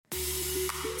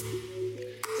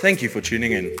Thank you for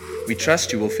tuning in. We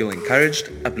trust you will feel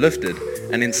encouraged, uplifted,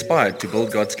 and inspired to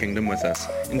build God's kingdom with us.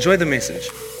 Enjoy the message.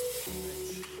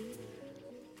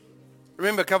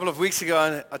 Remember a couple of weeks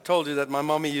ago, I told you that my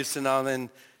mommy used to now and then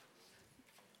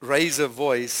raise her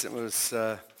voice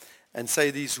and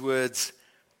say these words,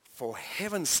 "For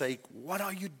heaven's sake, what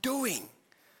are you doing?"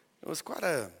 It was quite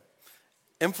a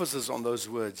emphasis on those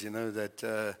words,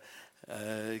 that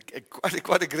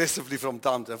quite aggressively from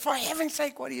time to time. "For heaven's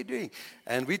sake, what are you doing?"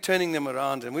 And we're turning them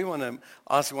around, and we want to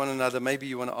ask one another, maybe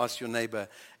you want to ask your neighbor,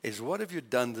 what have you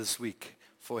done this week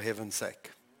for heaven's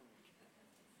sake?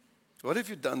 What have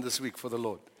you done this week for the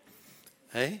Lord?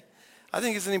 Hey? I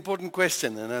think it's an important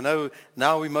question, and I know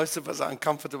now most of us are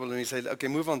uncomfortable and we say, okay,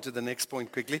 move on to the next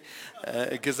point quickly,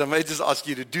 because I may just ask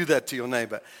you to do that to your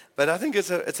neighbor. But I think it's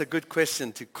a good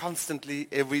question to constantly,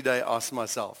 every day ask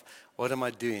myself, what am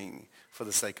I doing for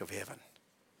the sake of heaven,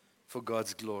 for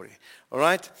God's glory? All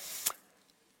right?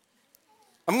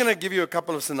 I'm going to give you a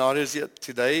couple of scenarios here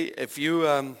today. If you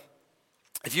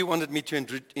wanted me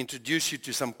to introduce you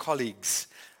to some colleagues,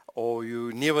 or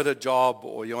you're new at a job,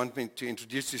 or you want me to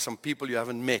introduce you to some people you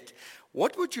haven't met,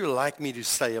 what would you like me to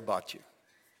say about you?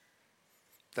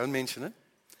 Don't mention it.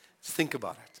 Just think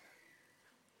about it.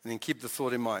 And then keep the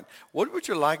thought in mind. What would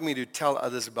you like me to tell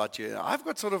others about you? I've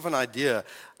got sort of an idea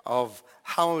of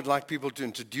how I would like people to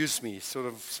introduce me, sort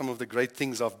of some of the great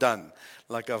things I've done.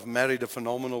 Like I've married a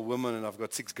phenomenal woman and I've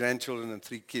got 6 grandchildren and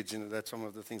 3 kids. That's some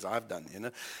of the things I've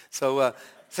done, So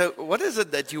what is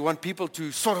it that you want people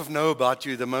to sort of know about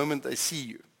you the moment they see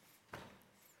you?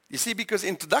 You see, because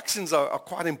introductions are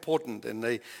quite important, and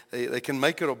they can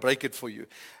make it or break it for you.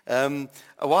 A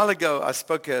while ago, I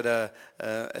spoke at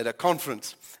a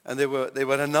conference, and there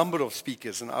were a number of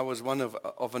speakers, and I was one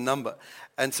of a number.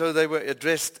 And so they were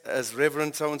addressed as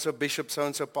Reverend so-and-so, Bishop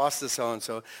so-and-so, Pastor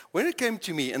so-and-so. When it came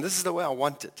to me, and this is the way I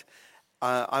want it,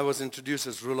 I was introduced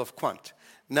as Rule of Quant.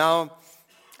 Now,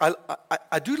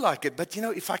 I do like it, but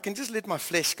if I can just let my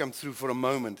flesh come through for a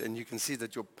moment, and you can see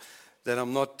that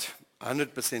I'm not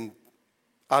 100%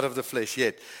 out of the flesh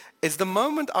yet. It's the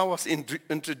moment I was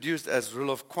introduced as Rule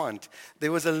of Quant,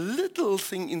 there was a little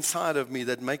thing inside of me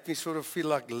that made me sort of feel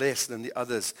like less than the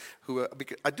others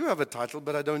because I do have a title,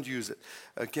 but I don't use it.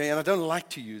 Okay, and I don't like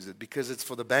to use it because it's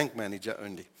for the bank manager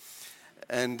only.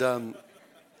 And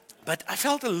but I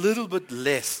felt a little bit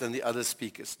less than the other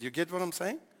speakers. Do you get what I'm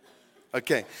saying?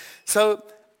 Okay, so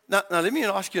now let me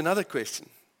ask you another question.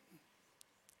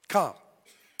 Carl,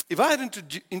 if I had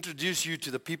introduced you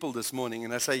to the people this morning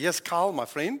and I say, yes, Carl, my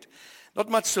friend, not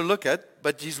much to look at,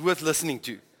 but he's worth listening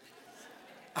to.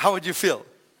 How would you feel?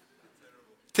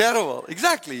 Terrible.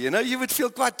 Exactly. You would feel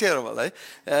quite terrible.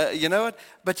 You know what?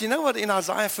 But you know what? In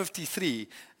Isaiah 53,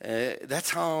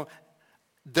 that's how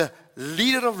the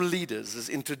leader of leaders is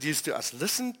introduced to us.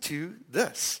 Listen to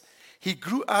this. He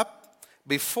grew up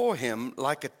before him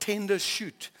like a tender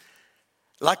shoot,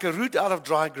 like a root out of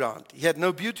dry ground. He had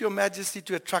no beauty or majesty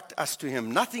to attract us to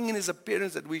him, nothing in his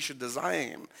appearance that we should desire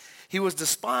him. He was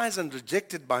despised and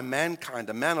rejected by mankind,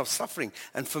 a man of suffering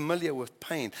and familiar with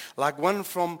pain. Like one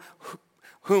from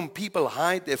whom people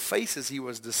hide their faces, he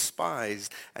was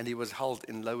despised and he was held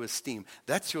in low esteem.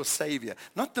 That's your Savior.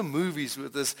 Not the movies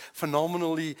with this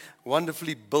phenomenally,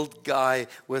 wonderfully built guy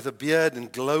with a beard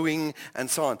and glowing and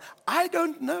so on. I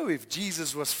don't know if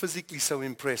Jesus was physically so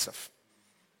impressive.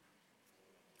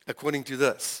 According to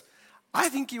this, I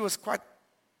think he was quite,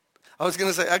 I was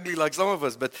going to say ugly like some of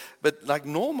us, but like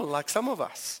normal like some of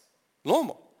us.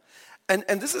 Normal.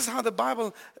 And this is how the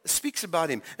Bible speaks about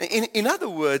him. In other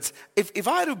words, if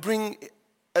I had to bring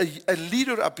a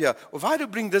leader up here, or if I had to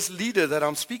bring this leader that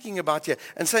I'm speaking about here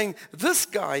and saying, this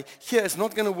guy here is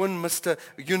not going to win Mr.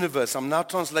 Universe. I'm now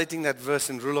translating that verse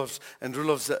in Ruloff's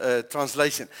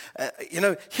translation.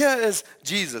 Here is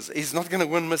Jesus. He's not going to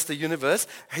win Mr. Universe.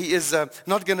 He is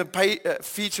not going to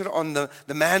feature on the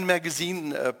Man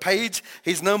magazine page.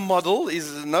 He's no model.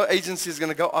 No agency is going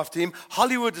to go after him.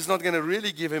 Hollywood is not going to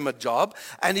really give him a job.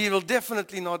 And he will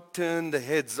definitely not turn the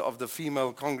heads of the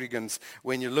female congregants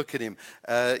when you look at him.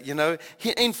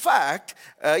 In fact,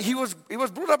 he was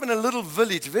brought up in a little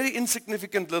village, very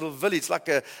insignificant little village, like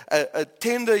a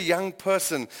tender young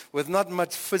person with not much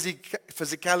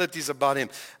physicalities about him,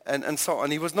 and so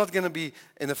on. He was not going to be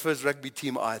in the first rugby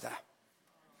team either.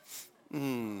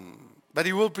 But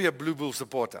he will be a Blue Bull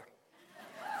supporter.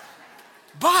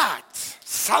 But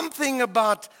something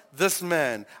about this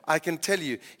man, I can tell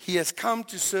you, he has come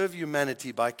to serve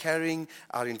humanity by carrying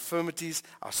our infirmities,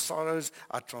 our sorrows,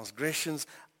 our transgressions,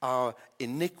 our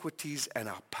iniquities, and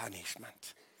our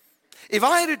punishment. If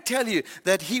I had to tell you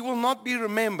that he will not be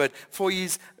remembered for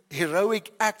his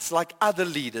heroic acts like other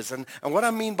leaders. And what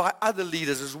I mean by other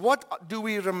leaders is, what do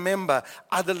we remember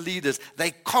other leaders?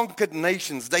 They conquered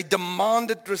nations. They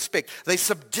demanded respect. They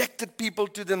subjected people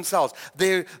to themselves.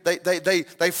 They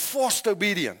forced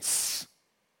obedience.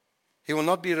 He will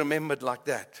not be remembered like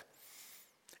that.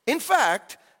 In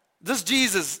fact, this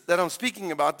Jesus that I'm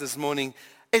speaking about this morning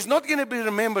is not going to be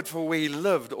remembered for where he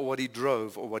lived or what he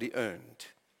drove or what he earned.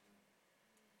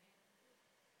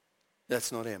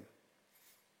 That's not him.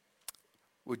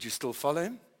 Would you still follow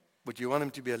him? Would you want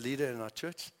him to be a leader in our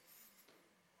church?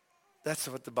 That's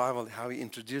what the Bible, how he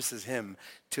introduces him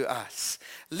to us.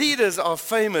 Leaders are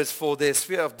famous for their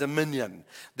sphere of dominion,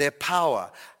 their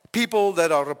power, people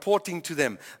that are reporting to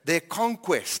them, their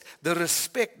conquest, the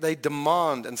respect they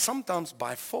demand, and sometimes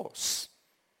by force.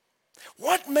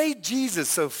 What made Jesus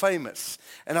so famous?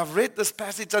 And I've read this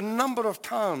passage a number of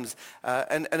times,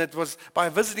 and it was by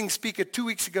a visiting speaker 2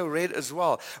 weeks ago read as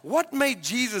well. What made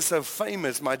Jesus so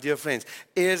famous, my dear friends,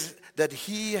 is that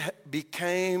he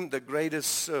became the greatest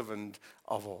servant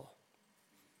of all.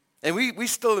 And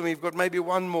we've got maybe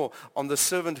one more on the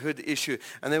servanthood issue,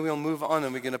 and then we'll move on,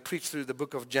 and we're going to preach through the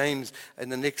book of James in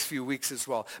the next few weeks as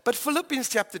well. But Philippians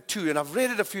chapter 2, and I've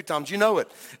read it a few times, you know it.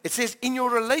 It says, in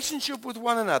your relationship with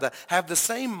one another, have the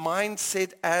same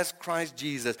mindset as Christ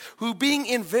Jesus, who being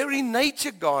in very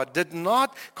nature God, did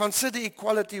not consider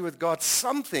equality with God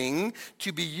something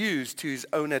to be used to his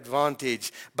own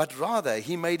advantage, but rather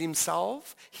he made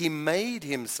himself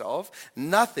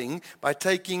nothing by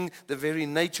taking the very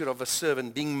nature of a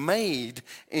servant, being made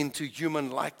into human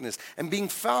likeness, and being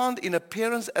found in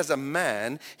appearance as a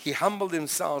man, he humbled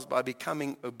himself by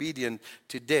becoming obedient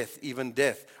to death, even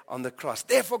death on the cross.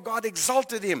 Therefore God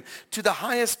exalted him to the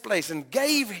highest place and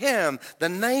gave him the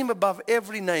name above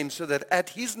every name, so that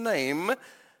at his name,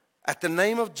 at the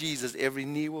name of Jesus, every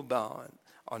knee will bow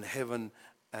on heaven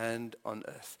and on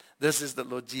earth. This is the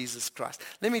Lord Jesus Christ.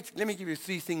 Let me give you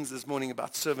 3 things this morning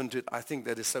about servanthood I think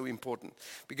that is so important.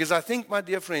 Because I think, my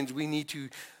dear friends, we need to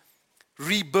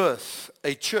rebirth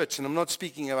a church, and I'm not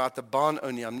speaking about the barn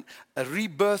only,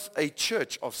 rebirth a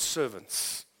church of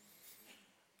servants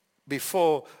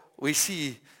before we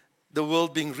see the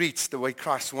world being reached the way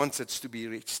Christ wants it to be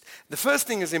reached. The first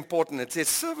thing is important. It says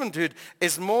servanthood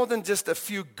is more than just a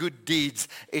few good deeds.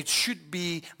 It should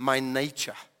be my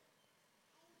nature.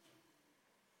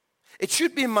 It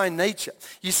should be my nature.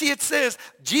 You see, it says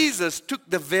Jesus took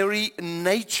the very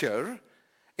nature.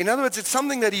 In other words, it's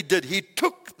something that he did. He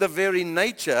took the very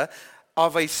nature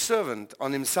of a servant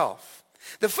on himself.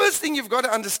 The first thing you've got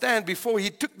to understand before he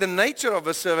took the nature of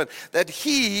a servant, that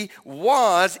he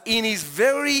was in his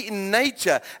very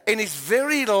nature, in his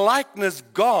very likeness,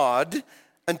 God,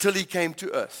 until he came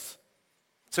to earth.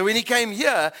 So when he came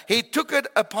here, he took it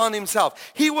upon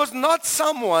himself. He was not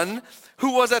someone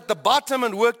who was at the bottom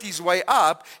and worked his way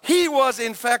up. He was,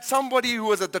 in fact, somebody who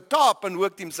was at the top and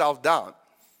worked himself down.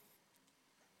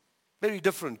 Very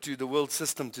different to the world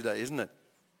system today, isn't it?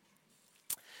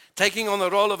 Taking on the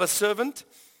role of a servant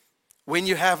when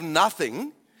you have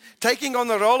nothing. Taking on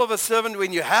the role of a servant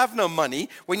when you have no money,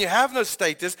 when you have no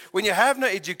status, when you have no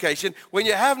education, when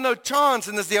you have no chance,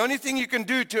 and there's the only thing you can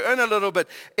do to earn a little bit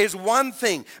is one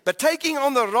thing. But taking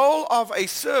on the role of a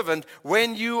servant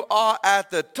when you are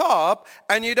at the top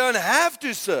and you don't have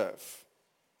to serve,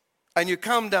 and you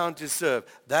come down to serve,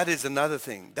 that is another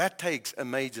thing. That takes a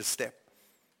major step.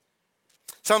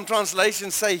 Some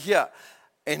translations say here,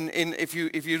 and if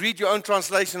you read your own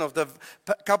translation of the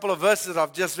couple of verses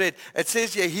I've just read, it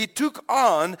says here, he took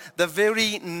on the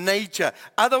very nature.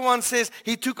 Other one says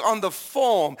he took on the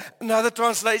form. Another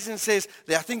translation says,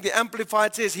 I think the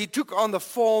Amplified says, he took on the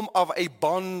form of a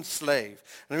bond slave.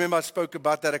 And remember I spoke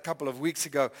about that a couple of weeks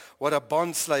ago, what a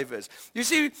bond slave is. You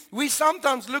see, we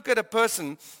sometimes look at a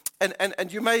person,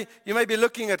 and you may be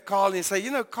looking at Carl and say, you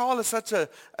know, Carl is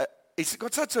he's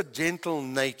got such a gentle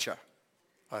nature.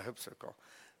 I hope so, Carl.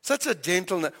 Such a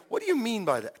gentleness. What do you mean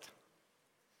by that?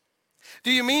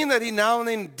 Do you mean that he now and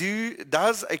then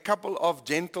does a couple of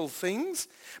gentle things?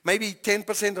 Maybe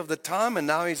 10% of the time, and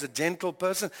now he's a gentle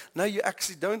person? No, you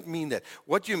actually don't mean that.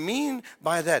 What you mean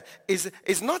by that is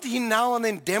not he now and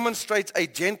then demonstrates a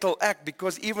gentle act,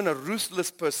 because even a ruthless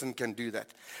person can do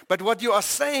that. But what you are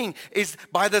saying is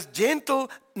by this gentle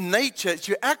nature,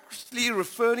 you're actually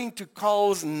referring to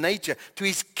Carl's nature, to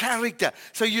his character.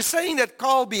 So you're saying that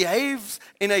Carl behaves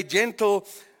in a gentle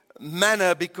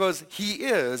manner because he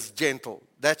is gentle.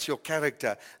 That's your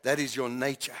character. That is your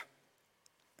nature.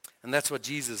 And that's what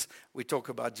we talk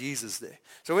about Jesus there.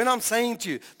 So when I'm saying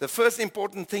to you, the first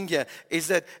important thing here is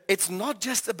that it's not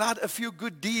just about a few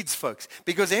good deeds, folks.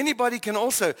 Because anybody can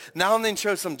also now and then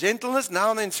show some gentleness,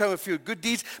 now and then show a few good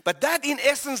deeds. But that in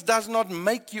essence does not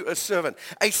make you a servant.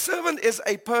 A servant is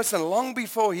a person long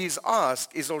before he's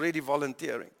asked is already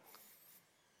volunteering.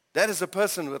 That is a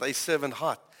person with a servant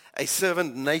heart, a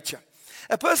servant nature.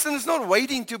 A person is not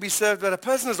waiting to be served, but a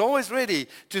person is always ready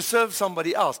to serve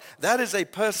somebody else. That is a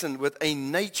person with a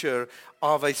nature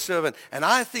of a servant. And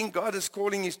I think God is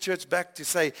calling his church back to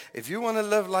say, if you want to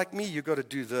live like me, you've got to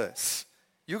do this.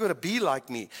 You've got to be like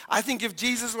me. I think if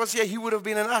Jesus was here, he would have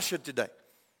been an usher today.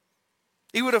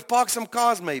 He would have parked some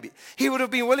cars maybe. He would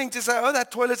have been willing to say, oh,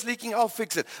 that toilet's leaking, I'll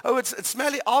fix it. Oh, it's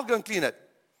smelly, I'll go and clean it.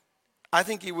 I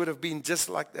think he would have been just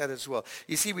like that as well.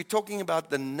 You see, we're talking about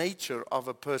the nature of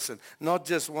a person, not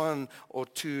just one or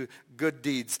two good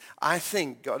deeds. I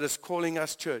think God is calling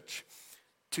us, church,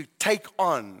 to take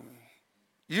on.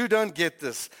 You don't get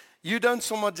this. You don't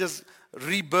so much just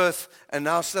rebirth and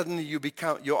now suddenly you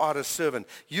are a servant.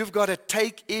 You've got to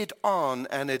take it on,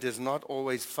 and it is not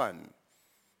always fun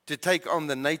to take on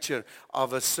the nature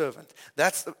of a servant.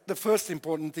 That's the first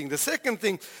important thing. The second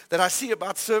thing that I see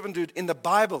about servanthood in the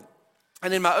Bible,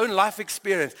 and in my own life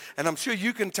experience, and I'm sure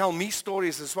you can tell me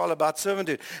stories as well about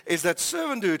servanthood, is that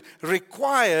servanthood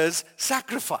requires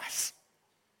sacrifice.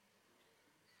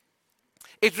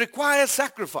 It requires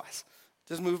sacrifice.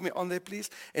 Just move me on there,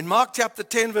 please. In Mark chapter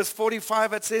 10, verse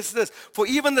 45, it says this, for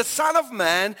even the Son of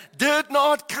Man did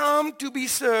not come to be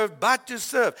served, but to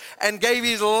serve, and gave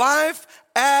his life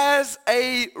as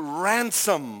a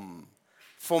ransom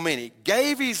for many.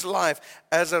 Gave his life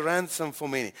as a ransom for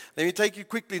many. Let me take you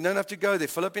quickly. You don't have to go there.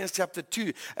 Philippians chapter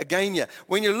 2. Again here.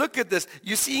 When you look at this,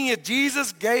 you're seeing it.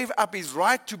 Jesus gave up his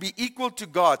right to be equal to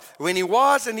God. When he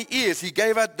was and he is, he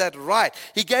gave up that right.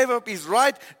 He gave up his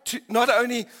right to not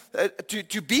only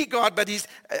to be God, but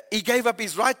he gave up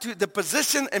his right to the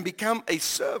position and become a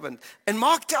servant. And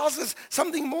Mark tells us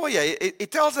something more here.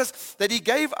 It tells us that he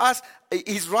gave us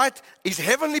his right, his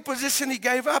heavenly position he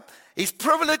gave up, his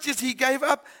privileges he gave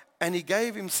up, and he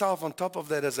gave himself on top of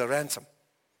that as a ransom.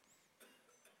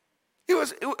 It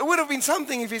would have been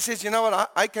something if he says, you know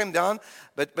what, I came down,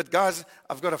 but guys,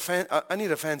 I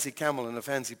need a fancy camel and a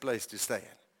fancy place to stay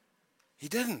in. He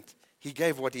didn't. He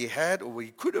gave what he had or what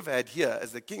he could have had here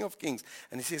as the King of Kings.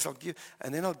 And he says,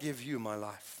 I'll give you my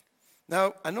life.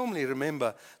 Now, I normally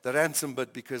remember the ransom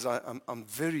bit because I'm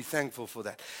very thankful for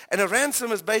that. And a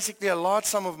ransom is basically a large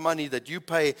sum of money that you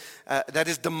pay that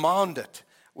is demanded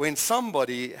when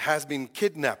somebody has been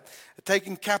kidnapped,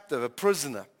 taken captive, a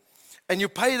prisoner. And you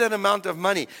pay that amount of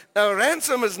money. Now, a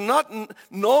ransom is not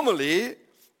normally,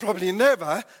 probably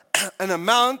never, an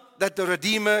amount that the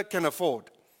Redeemer can afford.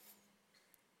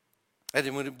 And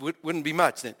it wouldn't be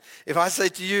much then. If I say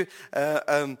to you,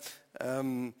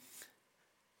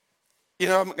 you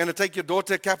know, I'm going to take your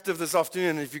daughter captive this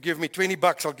afternoon, and if you give me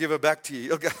 $20, I'll give her back to you.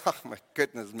 You'll go, oh my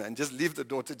goodness, man, just leave the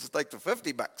daughter, just take the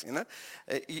 $50, you know.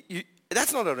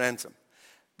 That's not a ransom.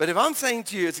 But if I'm saying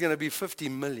to you it's going to be 50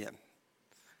 million,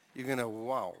 you're going to,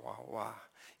 wow.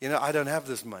 You know, I don't have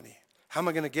this money. How am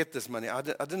I going to get this money?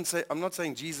 I'm not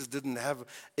saying Jesus didn't have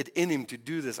it in him to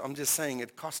do this. I'm just saying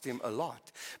it cost him a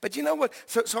lot. But you know what?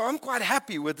 So I'm quite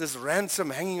happy with this ransom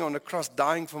hanging on the cross,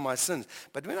 dying for my sins.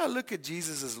 But when I look at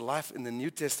Jesus' life in the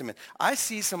New Testament, I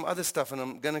see some other stuff, and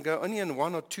I'm going to go only in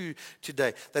one or two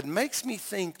today, that makes me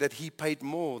think that he paid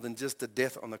more than just the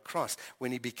death on the cross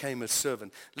when he became a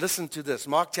servant. Listen to this.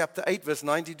 Mark chapter 8, verse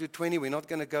 90 to 20. We're not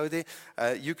going to go there.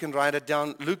 You can write it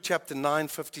down. Luke chapter 9,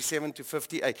 57 to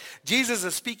 58. Jesus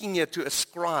is speaking here to a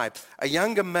scribe, a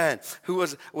younger man who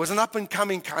was an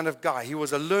up-and-coming kind of guy. He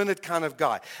was a learned kind of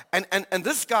guy. And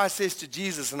this guy says to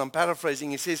Jesus, and I'm paraphrasing,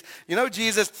 he says, you know,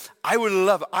 Jesus, I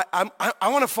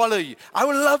want to follow you. I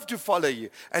would love to follow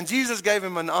you. And Jesus gave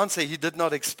him an answer he did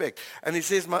not expect. And he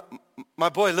says, my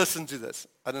boy, listen to this.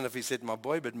 I don't know if he said my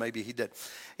boy, but maybe he did.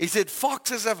 He said,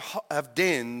 foxes have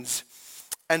dens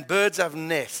and birds have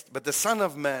nests, but the Son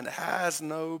of Man has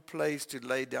no place to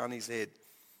lay down his head.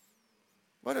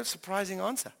 What a surprising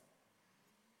answer.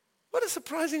 What a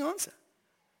surprising answer.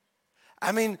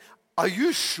 I mean, are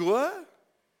you sure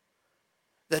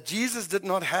that Jesus did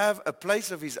not have a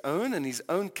place of his own and his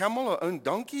own camel or own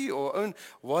donkey or own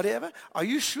whatever? Are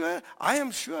you sure? I am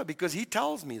sure because he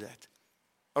tells me that.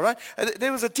 All right?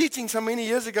 There was a teaching so many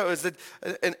years ago is that,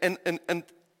 and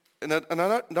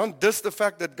I don't diss the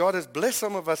fact that God has blessed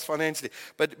some of us financially,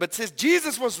 but says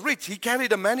Jesus was rich. He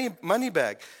carried a money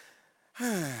bag.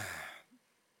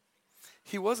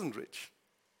 He wasn't rich.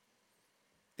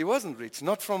 He wasn't rich,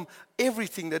 not from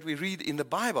everything that we read in the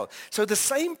Bible. So the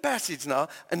same passage now,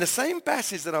 and the same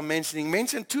passage that I'm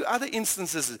mentioned two other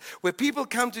instances where people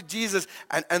come to Jesus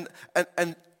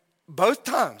and both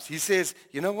times he says,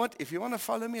 you know what, if you want to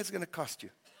follow me, it's going to cost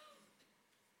you.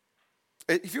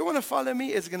 If you want to follow me,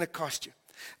 it's going to cost you.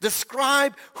 The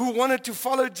scribe who wanted to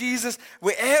follow Jesus,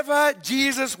 wherever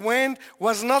Jesus went,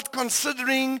 was not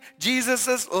considering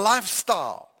Jesus'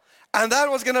 lifestyle. And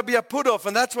that was going to be a put-off,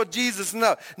 and that's what Jesus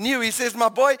knew. He says, my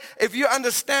boy, if you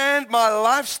understand my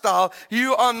lifestyle,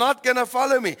 you are not going to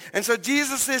follow me. And so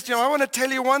Jesus says, I want to tell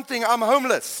you one thing, I'm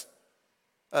homeless.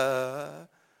 No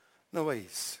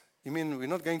ways. You mean we're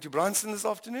not going to Branson this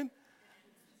afternoon?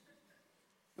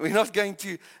 We're not going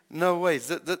to, no ways.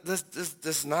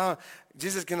 This now,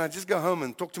 Jesus, can I just go home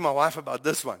and talk to my wife about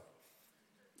this one?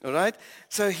 All right?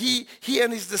 So he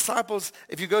and his disciples,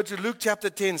 if you go to Luke chapter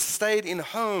 10, stayed in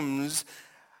homes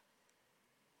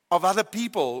of other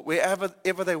people wherever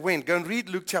they went. Go and read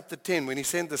Luke chapter 10 when he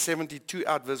sent the 72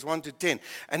 out, verse 1 to 10.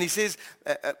 And he says,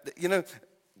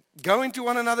 go into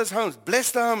one another's homes,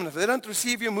 bless the home, and if they don't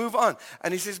receive you, move on.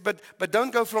 And he says, but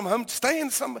don't go from home, stay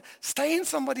in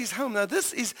somebody's home. Now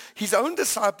this is his own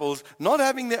disciples not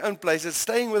having their own places,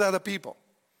 staying with other people.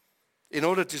 In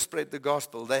order to spread the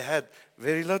gospel, they had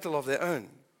very little of their own.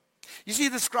 You see,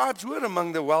 the scribes were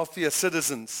among the wealthier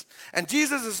citizens. And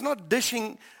Jesus is not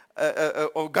dishing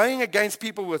or going against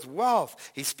people with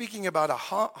wealth. He's speaking about a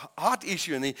heart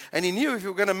issue. And he knew if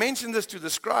you were going to mention this to the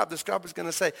scribe was going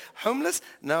to say, homeless?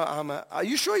 No, are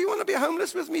you sure you want to be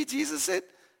homeless with me? Jesus said.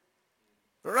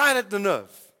 Right at the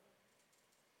nerve.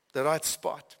 The right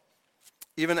spot.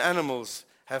 Even animals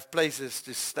have places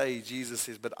to stay, Jesus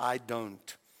says, but I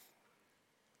don't.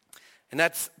 In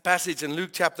that passage in Luke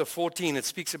chapter 14, it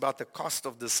speaks about the cost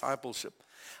of discipleship.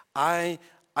 I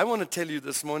want to tell you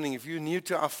this morning, if you're new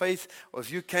to our faith, or if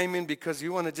you came in because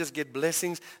you want to just get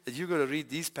blessings, that you've got to read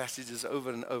these passages over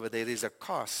and over. There is a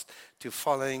cost to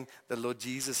following the Lord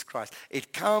Jesus Christ.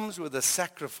 It comes with a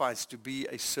sacrifice to be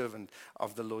a servant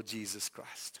of the Lord Jesus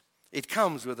Christ. It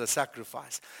comes with a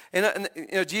sacrifice. And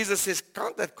Jesus says,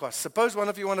 count that cost. Suppose one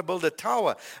of you want to build a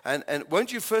tower. And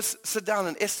won't you first sit down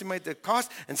and estimate the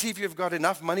cost and see if you've got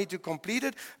enough money to complete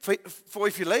it? For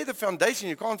if you lay the foundation,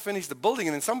 you can't finish the building.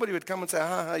 And then somebody would come and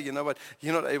say, you know what,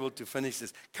 you're not able to finish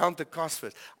this. Count the cost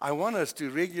first. I want us to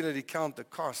regularly count the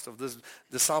cost of this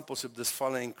discipleship, this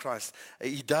following Christ.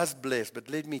 He does bless, but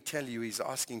let me tell you, he's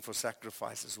asking for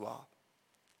sacrifice as well.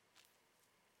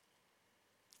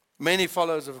 Many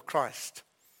followers of Christ,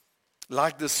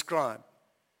 like the scribe,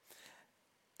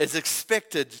 it's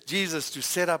expected Jesus to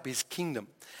set up his kingdom.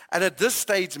 And at this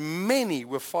stage, many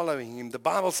were following him. The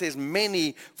Bible says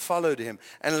many followed him.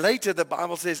 And later the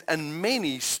Bible says, and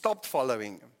many stopped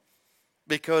following him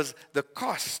because the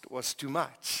cost was too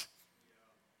much.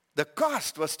 The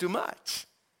cost was too much.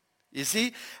 You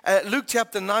see, Luke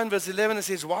chapter 9 verse 11, it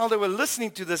says, while they were listening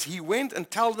to this, he went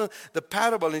and told them the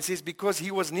parable. And it says, because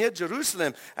he was near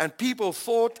Jerusalem and people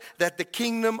thought that the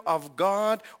kingdom of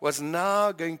God was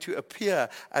now going to appear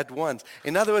at once.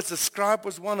 In other words, the scribe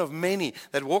was one of many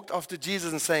that walked after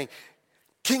Jesus and saying,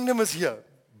 kingdom is here,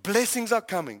 blessings are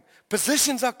coming,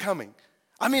 positions are coming.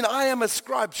 I mean, I am a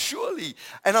scribe, surely.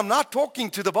 And I'm not talking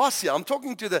to the boss here. I'm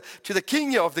talking to the king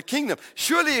here of the kingdom.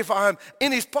 Surely if I'm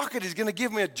in his pocket, he's going to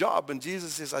give me a job. And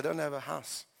Jesus says, I don't have a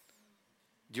house.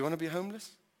 Do you want to be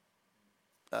homeless?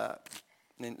 Let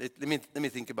me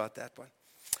think about that one.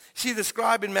 See, the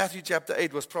scribe in Matthew chapter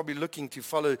 8 was probably looking to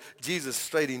follow Jesus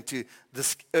straight into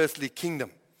this earthly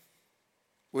kingdom,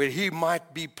 where he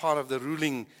might be part of the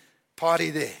ruling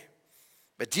party there.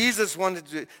 But Jesus wanted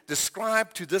to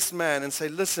describe to this man and say,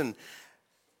 listen,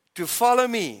 to follow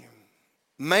me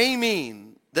may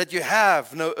mean that you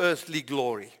have no earthly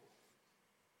glory.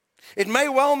 It may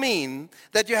well mean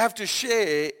that you have to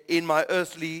share in my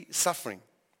earthly suffering.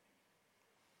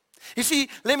 You see,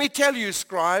 let me tell you,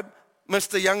 scribe,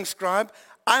 Mr. Young Scribe,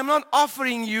 I'm not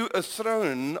offering you a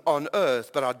throne on earth,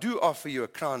 but I do offer you a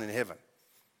crown in heaven.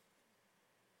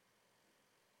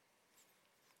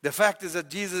 The fact is that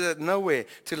Jesus had nowhere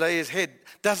to lay his head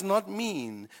does not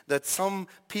mean that some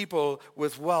people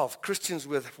with wealth, Christians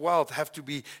with wealth, have to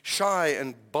be shy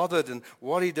and bothered and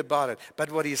worried about it.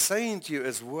 But what he's saying to you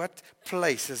is, what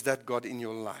place has that got in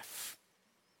your life?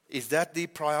 Is that the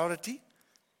priority?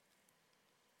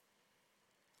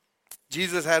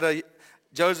 Jesus had a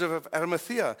Joseph of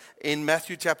Arimathea in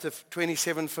Matthew chapter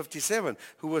 27:57,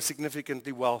 who was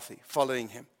significantly wealthy, following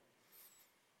him.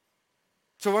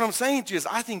 So what I'm saying to you is,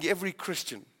 I think every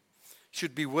Christian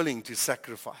should be willing to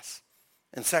sacrifice.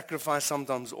 And sacrifice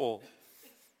sometimes all.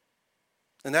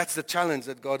 And that's the challenge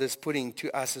that God is putting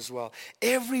to us as well.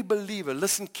 Every believer,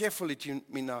 listen carefully to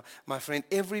me now, my friend,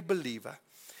 every believer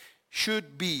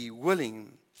should be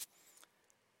willing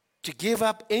to give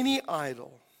up any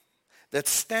idol that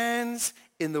stands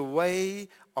in the way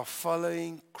of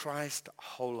following Christ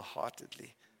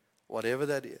wholeheartedly, whatever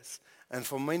that is. And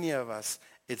for many of us,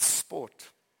 it's sport.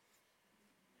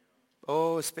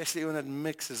 Oh, especially when it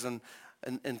mixes and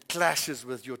clashes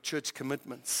with your church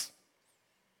commitments.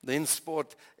 Then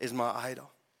sport is my idol.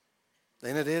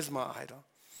 Then it is my idol.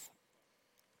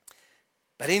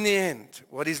 But in the end,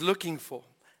 what he's looking for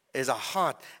is a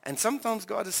heart. And sometimes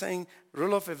God is saying,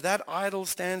 Roloff, if that idol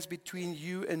stands between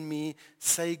you and me,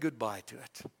 say goodbye to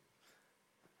it.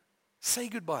 Say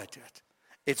goodbye to it.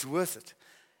 It's worth it.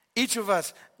 Each of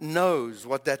us knows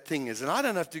what that thing is. And I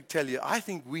don't have to tell you, I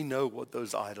think we know what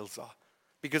those idols are.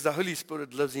 Because the Holy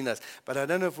Spirit lives in us. But I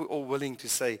don't know if we're all willing to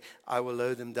say, I will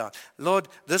lay them down. Lord,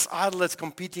 this idol that's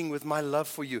competing with my love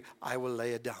for you, I will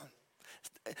lay it down.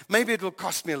 Maybe it will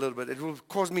cost me a little bit. It will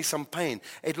cause me some pain.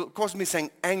 It will cause me some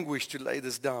anguish to lay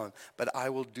this down. But I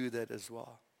will do that as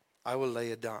well. I will lay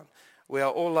it down. We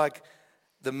are all like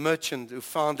the merchant who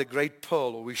found the great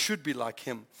pearl, or we should be like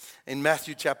him. In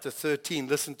Matthew chapter 13,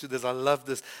 listen to this. I love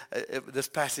this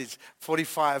passage,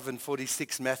 45 and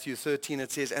 46, Matthew 13,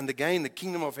 it says, and again, the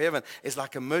kingdom of heaven is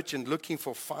like a merchant looking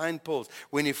for fine pearls.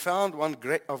 When he found one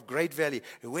of great value,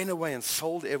 he went away and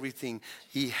sold everything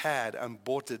he had and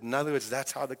bought it. In other words,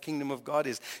 that's how the kingdom of God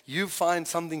is. You find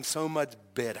something so much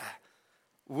better.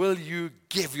 Will you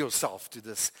give yourself to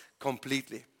this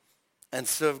completely? And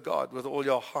serve God with all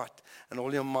your heart and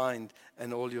all your mind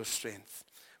and all your strength.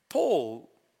 Paul,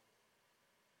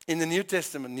 in the New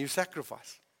Testament, knew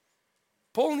sacrifice.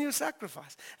 Paul knew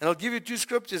sacrifice. And I'll give you two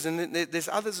scriptures, and there's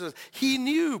others.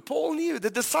 Paul knew, the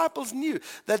disciples knew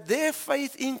that their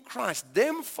faith in Christ,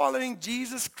 them following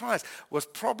Jesus Christ, was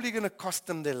probably going to cost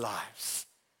them their lives.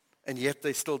 And yet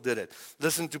they still did it.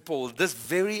 Listen to Paul, this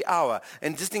very hour.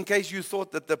 And just in case you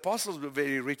thought that the apostles were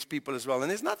very rich people as well. And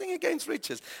there's nothing against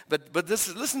riches. But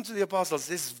listen to the apostles.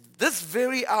 This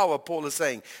very hour, Paul is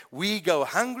saying, we go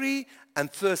hungry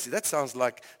and thirsty. That sounds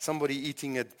like somebody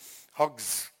eating at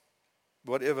Hogs,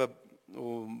 whatever,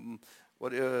 or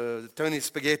Tony's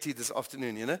spaghetti this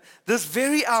afternoon, you know. This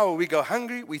very hour we go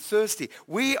hungry, we're thirsty.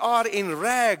 We are in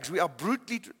rags. We are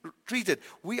brutally treated.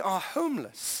 We are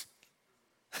homeless.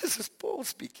 This is Paul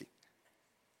speaking.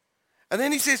 And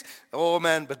then he says, oh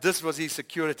man, but this was his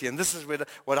security. And this is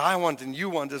what I want and you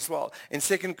want as well. In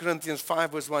 2 Corinthians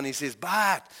 5 verse 1, he says,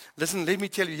 but, listen, let me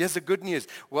tell you, here's the good news.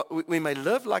 We may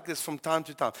live like this from time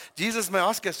to time. Jesus may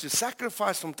ask us to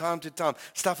sacrifice from time to time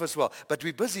stuff as well. But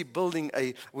we're busy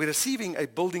we're receiving a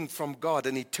building from God,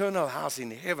 an eternal house in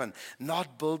heaven,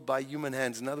 not built by human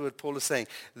hands. In other words, Paul is saying,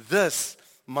 this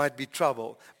might be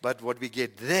trouble, but what we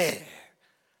get there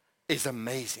is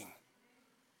amazing.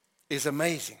 Is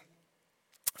amazing.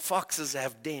 Foxes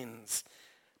have dens.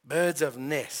 Birds have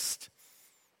nests.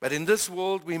 But in this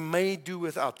world we may do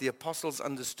without. The apostles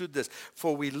understood this.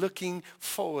 For we're looking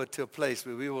forward to a place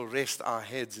where we will rest our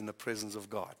heads in the presence of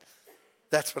God.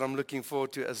 That's what I'm looking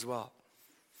forward to as well.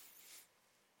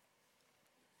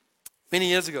 Many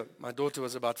years ago, my daughter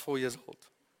was about 4 years old.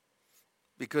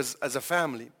 Because as a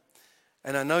family,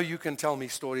 and I know you can tell me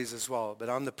stories as well, but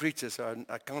I'm the preacher, so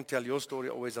I can't tell your story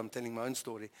always. I'm telling my own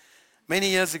story. Many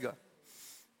years ago,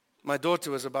 my daughter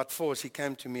was about 4. She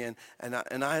came to me, and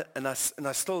I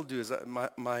still do.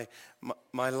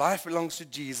 My life belongs to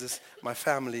Jesus, my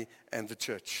family, and the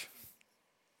church.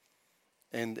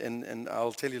 And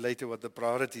I'll tell you later what the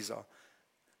priorities are.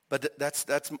 But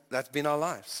that's been our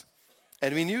lives,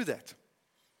 and we knew that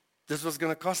this was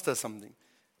going to cost us something.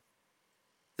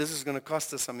 This is going to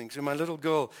cost us something. So my little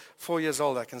girl, 4 years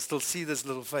old, I can still see this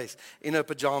little face in her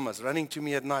pajamas, running to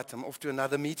me at night. I'm off to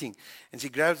another meeting. And she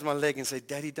grabs my leg and says,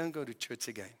 Daddy, don't go to church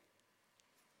again.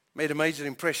 Made a major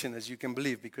impression, as you can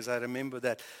believe, because I remember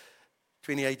that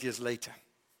 28 years later.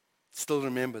 Still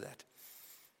remember that.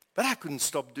 But I couldn't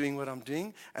stop doing what I'm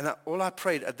doing. And all I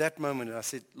prayed at that moment, I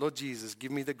said, Lord Jesus,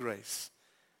 give me the grace,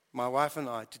 my wife and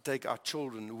I, to take our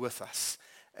children with us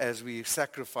as we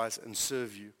sacrifice and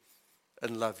serve you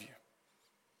and love you.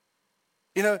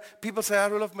 You know, people say,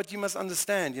 Roloff, but you must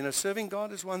understand, serving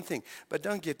God is one thing, but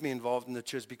don't get me involved in the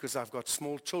church because I've got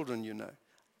small children,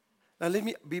 Now, let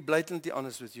me be blatantly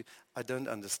honest with you. I don't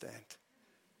understand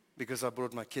because I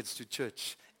brought my kids to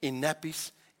church in nappies,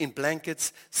 in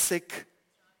blankets, sick.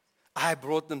 I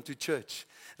brought them to church.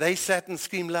 They sat and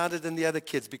screamed louder than the other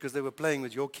kids because they were playing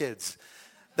with your kids.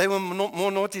 They were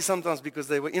more naughty sometimes because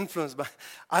they were influenced by.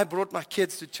 I brought my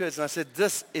kids to church and I said,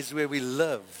 this is where we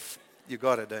live. You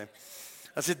got it, eh?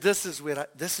 I said, this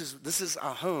is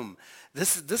our home.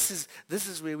 This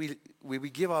is where we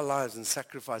give our lives and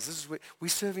sacrifice. This is where we're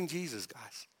serving Jesus,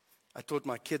 guys. I taught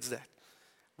my kids that.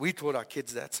 We taught our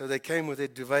kids that. So they came with their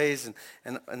duvets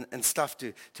and stuff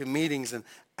to meetings.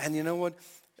 And you know what?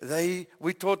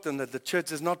 We taught them that the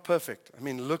church is not perfect. I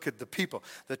mean, look at the people.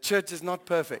 The church is not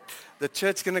perfect. The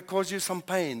church is going to cause you some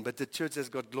pain, but the church has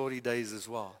got glory days as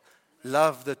well.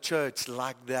 Love the church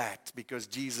like that because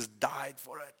Jesus died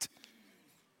for it.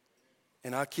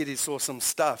 And our kiddies saw some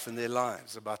stuff in their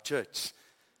lives about church.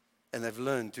 And they've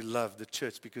learned to love the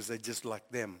church because they're just like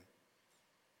them.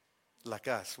 Like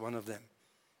us, one of them.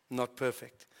 Not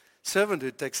perfect.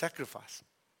 Servanthood takes sacrifice.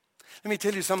 Let me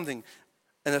tell you something.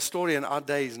 In a story in our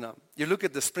days now, you look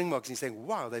at the Springboks and you think,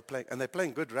 wow, they're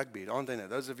playing good rugby, aren't they now?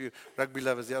 Those of you rugby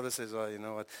lovers, the other says, oh, you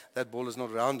know what, that ball is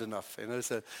not round enough,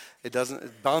 so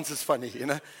it bounces funny,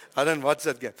 I don't watch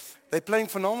that game. They're playing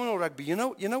phenomenal rugby. You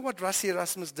know what Rassie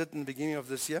Erasmus did in the beginning of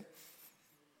this year?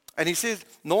 And he says,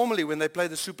 normally when they play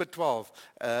the Super 12,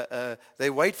 they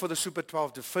wait for the Super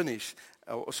 12 to finish,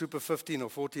 or Super 15 or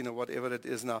 14 or whatever it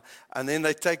is now, and then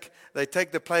they take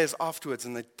the players afterwards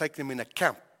and they take them in a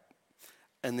camp.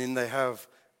 And then they have,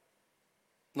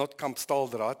 not Kamp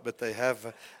Staldraad, but they have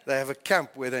a camp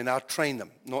where they now train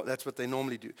them. That's what they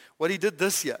normally do. What he did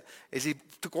this year is he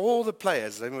took all the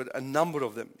players, there were a number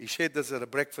of them. He shared this at a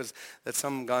breakfast that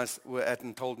some guys were at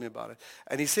and told me about it.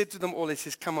 And he said to them all, he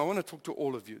says, come, I want to talk to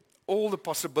all of you. All the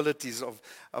possibilities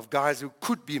of guys who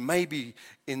could be maybe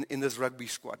in this rugby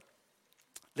squad.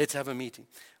 Let's have a meeting.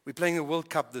 We're playing the World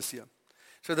Cup this year.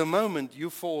 So the moment you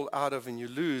fall out of and you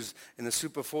lose in the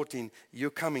Super 14,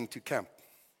 you're coming to camp.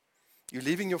 You're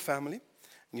leaving your family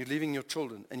and you're leaving your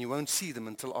children and you won't see them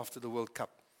until after the World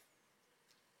Cup.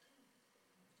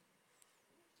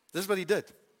 This is what he did.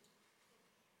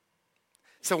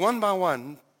 So 1 by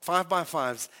 1, 5 by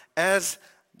 5s, as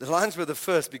the Lions were the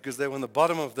first because they were on the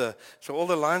bottom of so all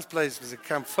the Lions players was at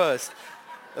camp first.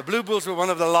 The Blue Bulls were one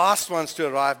of the last ones to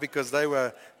arrive because they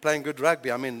were playing good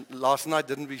rugby. I mean, last night,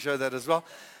 didn't we show that as well?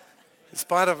 In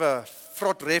spite of a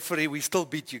fraught referee, we still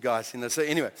beat you guys. So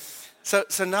anyway, so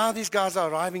now these guys are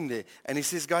arriving there. And he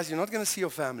says, guys, you're not going to see your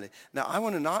family. Now, I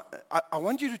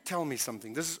want you to tell me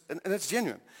something. And it's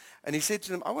genuine. And he said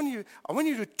to them, I want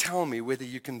you to tell me whether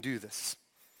you can do this.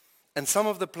 And some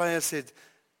of the players said,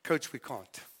 Coach, we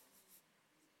can't.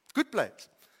 Good players.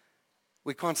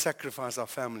 We can't sacrifice our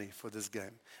family for this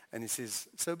game. And he says,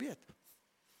 so be it.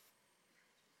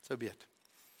 So be it.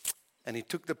 And he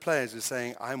took the players who were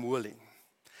saying, I'm willing.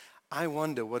 I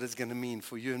wonder what it's going to mean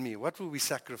for you and me. What will we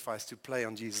sacrifice to play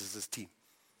on Jesus' team?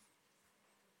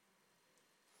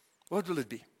 What will it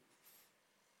be?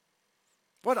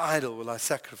 What idol will I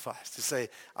sacrifice to say,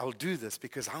 I will do this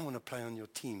because I want to play on your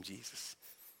team, Jesus.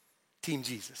 Team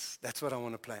Jesus. That's what I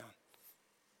want to play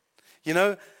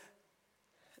on.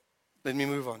 Let me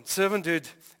move on. Servanthood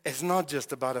is not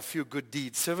just about a few good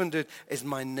deeds. Servanthood is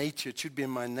my nature. It should be in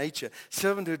my nature.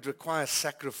 Servanthood requires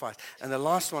sacrifice. And the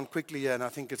last one quickly here, and I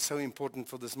think it's so important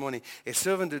for this morning, is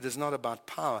servanthood is not about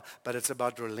power, but it's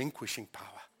about relinquishing power.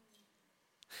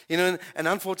 And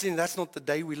unfortunately, that's not the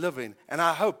day we live in. And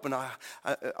I hope, and I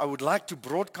would like to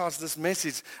broadcast this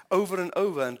message over and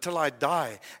over until I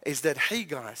die, is that, hey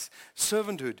guys,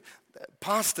 servanthood,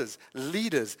 pastors,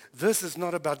 leaders, this is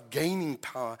not about gaining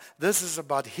power. This is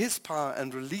about his power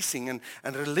and releasing and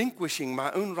relinquishing my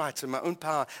own rights and my own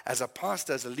power as a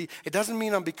pastor, as a leader. It doesn't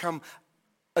mean I've become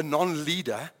a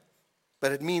non-leader,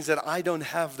 but it means that I don't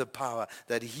have the power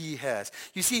that he has.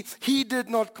 You see, he did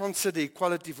not consider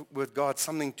equality with God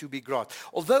something to be grasped.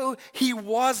 Although he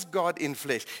was God in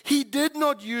flesh, he did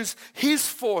not use his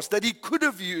force that he could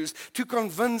have used to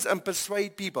convince and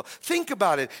persuade people. Think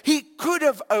about it. He could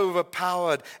have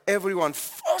overpowered everyone,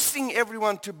 forcing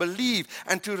everyone to believe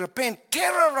and to repent,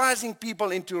 terrorizing people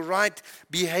into right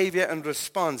behavior and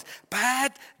response.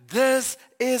 But this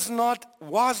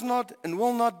was not, and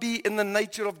will not be in the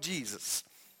nature of Jesus.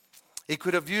 He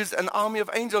could have used an army of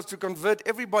angels to convert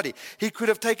everybody. He could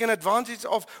have taken advantage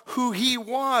of who he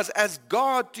was as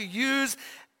God to use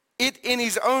it in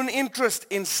his own interest.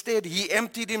 Instead, he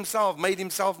emptied himself, made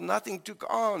himself nothing, took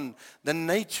on the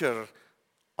nature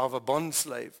of a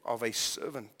bondslave, of a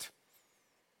servant,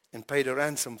 and paid a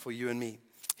ransom for you and me.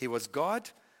 He was God,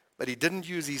 but he didn't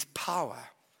use his power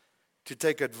to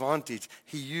take advantage.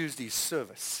 He used his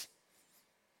service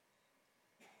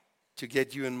to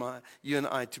get you and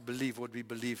I to believe what we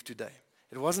believe today.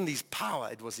 It wasn't his power,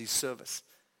 it was his service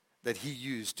that he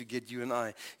used to get you and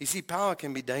I. You see, power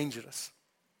can be dangerous.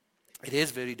 It is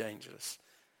very dangerous.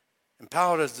 And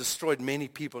power has destroyed many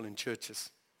people in churches.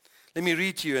 Let me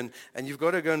read to you, and you've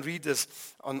got to go and read this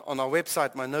on our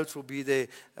website. My notes will be there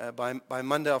by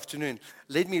Monday afternoon.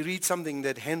 Let me read something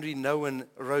that Henry Nouwen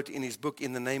wrote in his book,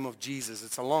 In the Name of Jesus.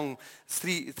 It's a long,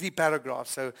 three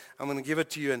paragraphs, so I'm going to give it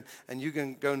to you, and you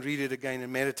can go and read it again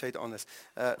and meditate on this.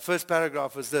 First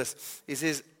paragraph is this. It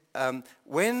says,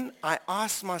 when I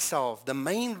asked myself the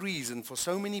main reason for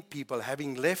so many people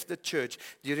having left the church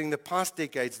during the past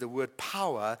decades, the word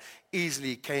power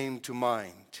easily came to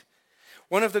mind.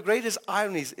 One of the greatest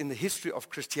ironies in the history of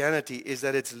Christianity is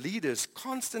that its leaders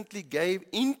constantly gave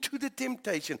into the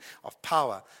temptation of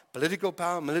power, political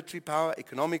power, military power,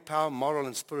 economic power, moral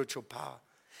and spiritual power,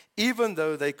 even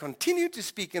though they continued to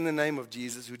speak in the name of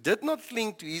Jesus, who did not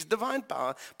cling to his divine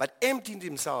power, but emptied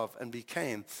himself and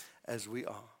became as we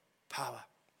are, power.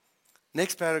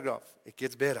 Next paragraph, it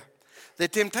gets better. The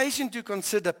temptation to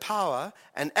consider power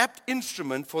an apt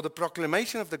instrument for the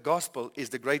proclamation of the gospel is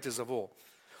the greatest of all.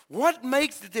 What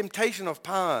makes the temptation of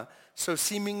power so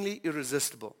seemingly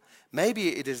irresistible?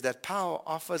 Maybe it is that power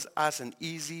offers us an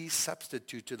easy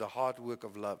substitute to the hard work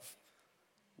of love.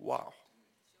 Wow.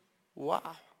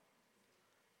 Wow.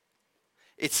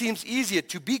 It seems easier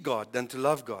to be God than to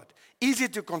love God. Easier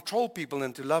to control people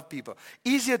than to love people.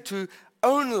 Easier to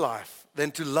own life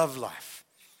than to love life.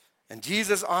 And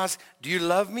Jesus asked, do you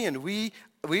love me? And we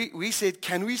said,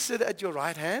 can we sit at your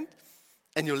right hand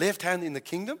and your left hand in the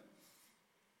kingdom?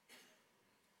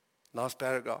 Last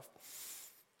paragraph.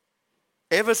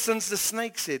 Ever since the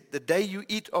snake said, the day you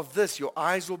eat of this, your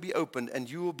eyes will be opened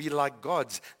and you will be like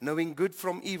gods, knowing good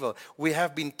from evil. We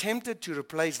have been tempted to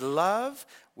replace love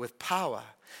with power.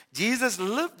 Jesus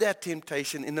lived that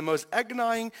temptation in the most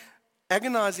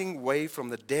agonizing way from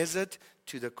the desert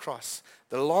to the cross.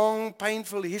 The long,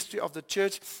 painful history of the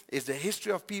church is the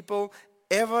history of people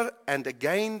ever and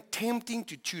again tempting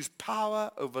to choose power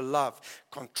over love,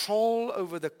 control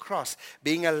over the cross,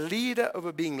 being a leader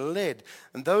over being led.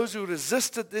 And those who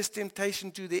resisted this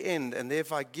temptation to the end and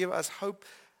therefore give us hope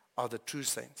are the true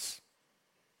saints.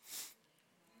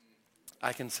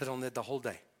 I can sit on that the whole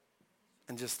day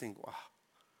and just think, wow,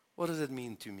 what does it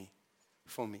mean to me,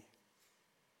 for me,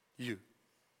 you?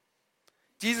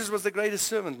 Jesus was the greatest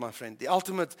servant, my friend, the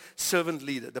ultimate servant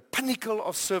leader, the pinnacle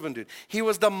of servanthood. He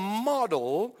was the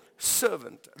model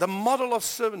servant, the model of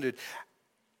servanthood.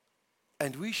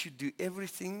 And we should do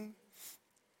everything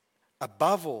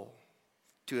above all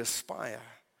to aspire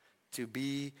to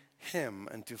be him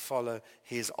and to follow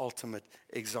his ultimate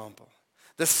example.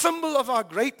 The symbol of our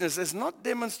greatness is not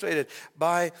demonstrated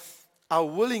by our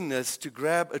willingness to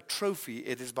grab a trophy.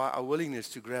 It is by our willingness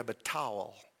to grab a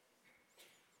towel.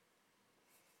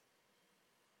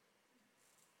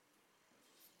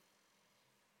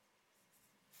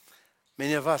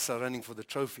 Many of us are running for the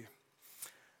trophy.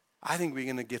 I think we're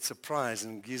going to get surprised.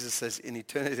 And Jesus says, in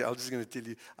eternity, I'm just going to tell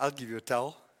you, I'll give you a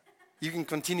towel. You can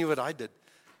continue what I did.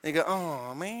 And you go,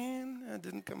 oh, man, I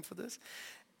didn't come for this.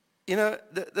 You know,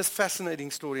 this fascinating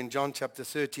story in John chapter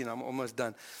 13, I'm almost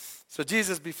done. So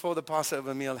Jesus, before the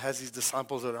Passover meal, has his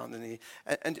disciples around.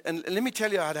 And let me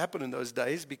tell you how it happened in those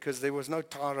days, because there was no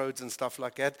tar roads and stuff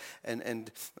like that.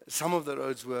 And some of the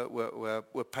roads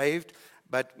were paved,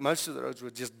 but most of the roads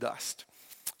were just dust.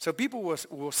 So people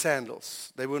wore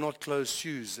sandals. They were not closed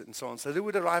shoes and so on. So they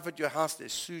would arrive at your house. Their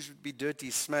shoes would be dirty,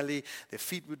 smelly. Their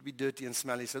feet would be dirty and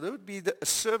smelly. So there would be a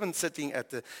servant sitting at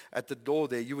the door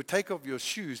there. You would take off your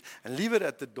shoes and leave it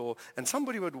at the door. And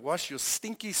somebody would wash your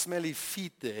stinky, smelly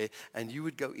feet there. And you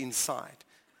would go inside.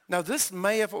 Now, this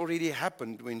may have already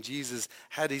happened when Jesus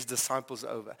had his disciples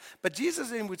over. But Jesus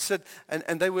then would sit,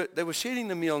 and they were sharing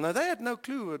the meal. Now, they had no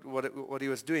clue what he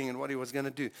was doing and what he was going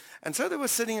to do. And so they were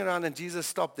sitting around, and Jesus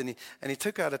stopped, and he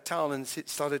took out a towel and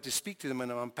started to speak to them.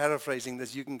 And I'm paraphrasing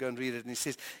this. You can go and read it. And he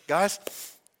says, guys,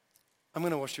 I'm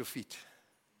going to wash your feet.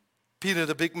 Peter,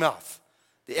 the big mouth,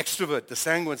 the extrovert, the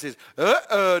sanguine, says,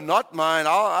 not mine.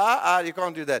 You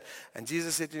can't do that. And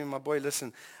Jesus said to him, my boy,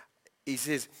 listen. He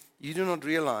says, you do not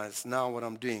realize now what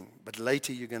I'm doing, but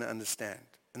later you're going to understand.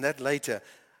 And that later,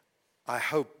 I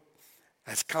hope,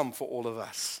 has come for all of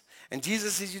us. And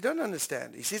Jesus says, you don't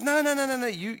understand. He says, no,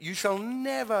 you shall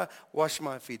never wash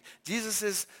my feet. Jesus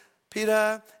says,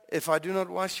 Peter, if I do not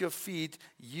wash your feet,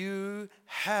 you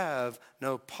have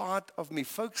no part of me.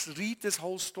 Folks, read this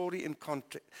whole story in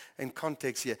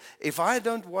context here. If I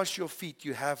don't wash your feet,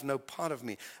 you have no part of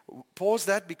me. Pause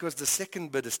that, because the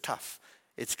second bit is tough.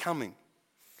 It's coming.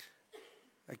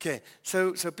 Okay,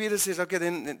 so Peter says, okay,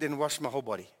 then wash my whole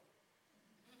body.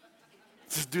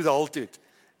 Just do the whole toot,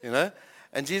 you know.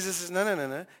 And Jesus says,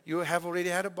 no. You have already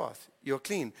had a bath. You're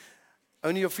clean.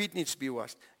 Only your feet needs to be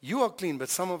washed. You are clean, but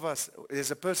some of us,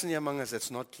 there's a person here among us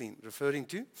that's not clean. Referring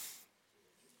to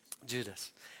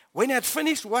Judas. When he had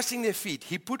finished washing their feet,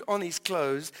 he put on his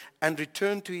clothes and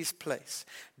returned to his place.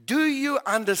 Do you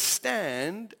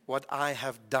understand what I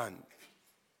have done?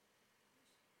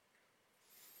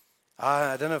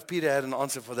 I don't know if Peter had an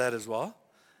answer for that as well.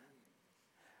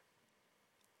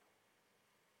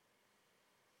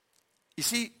 You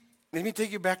see, let me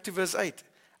take you back to verse 8.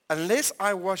 Unless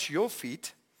I wash your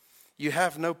feet, you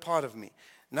have no part of me.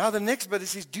 Now the next bit, it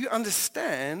says, do you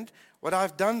understand what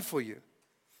I've done for you?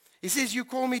 He says, you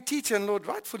call me teacher and Lord,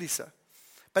 rightfully so.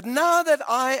 But now that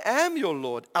I am your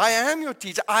Lord, I am your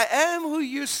teacher, I am who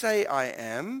you say I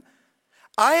am,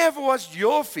 I have washed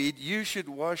your feet, you should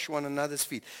wash one another's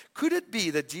feet. Could it be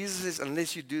that Jesus says,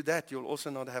 unless you do that, you'll also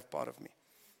not have part of me?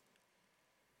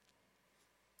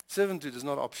 Servanthood is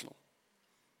not optional.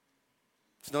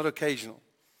 It's not occasional.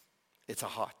 It's a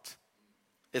heart.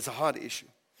 It's a heart issue.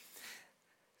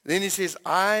 Then he says,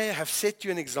 I have set you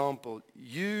an example,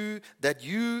 that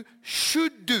you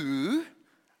should do,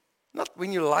 not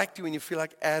when you like to, when you feel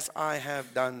like, as I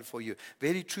have done for you.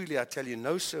 Very truly, I tell you,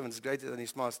 no servant is greater than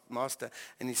his master.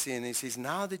 And he says,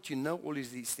 now that you know all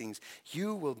of these things,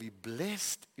 you will be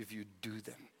blessed if you do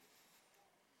them.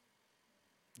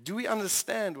 Do we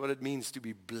understand what it means to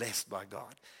be blessed by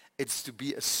God? It's to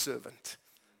be a servant.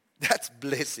 That's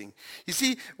blessing. You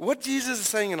see, what Jesus is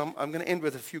saying, and I'm going to end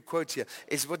with a few quotes here,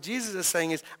 is what Jesus is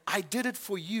saying is, I did it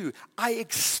for you. I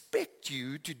expect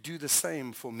you to do the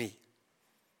same for me.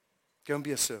 Go and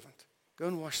be a servant. Go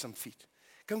and wash some feet.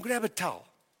 Go and grab a towel.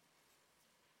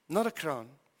 Not a crown.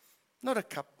 Not a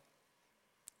cup.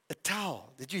 A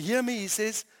towel. Did you hear me? He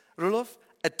says, Roloff,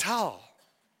 a towel.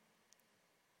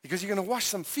 Because you're going to wash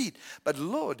some feet. But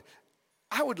Lord,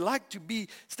 I would like to be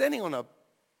standing on a...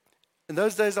 In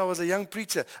those days, I was a young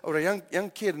preacher or a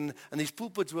young kid, and these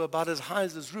pulpits were about as high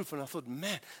as this roof. And I thought,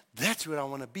 man, that's where I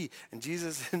want to be. And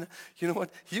Jesus said, you know what?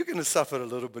 You're going to suffer a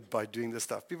little bit by doing this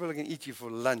stuff. People are going to eat you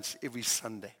for lunch every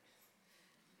Sunday.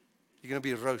 You're going to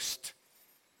be a roast.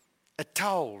 A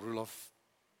towel, Roloff.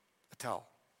 A towel.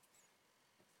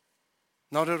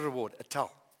 Not a reward, a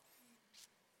towel.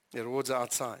 The rewards are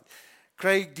outside.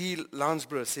 Craig D.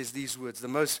 Lounsborough says these words, the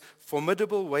most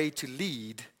formidable way to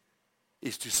lead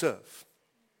is to serve.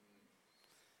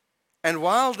 And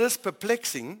while this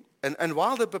perplexing, and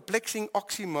while the perplexing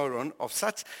oxymoron of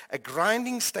such a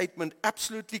grinding statement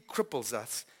absolutely cripples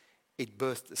us, it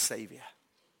birthed a Savior.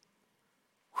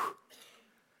 Whew.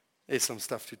 There's some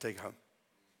stuff to take home.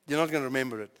 You're not going to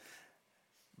remember it,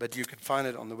 but you can find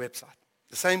it on the website.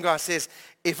 The same guy says,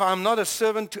 if I'm not a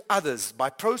servant to others,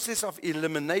 by process of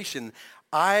elimination,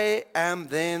 I am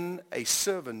then a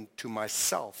servant to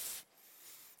myself.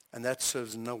 And that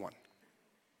serves no one.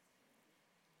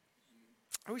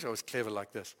 I wish I was clever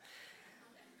like this.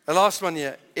 The last one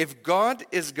here. If God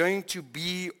is going to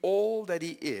be all that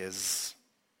he is,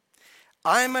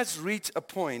 I must reach a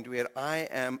point where I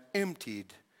am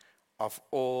emptied of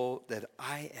all that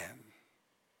I am.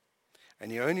 And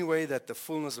the only way that the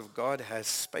fullness of God has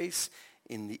space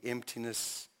in the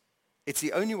emptiness, it's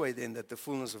the only way then that the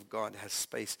fullness of God has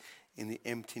space in the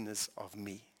emptiness of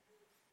me.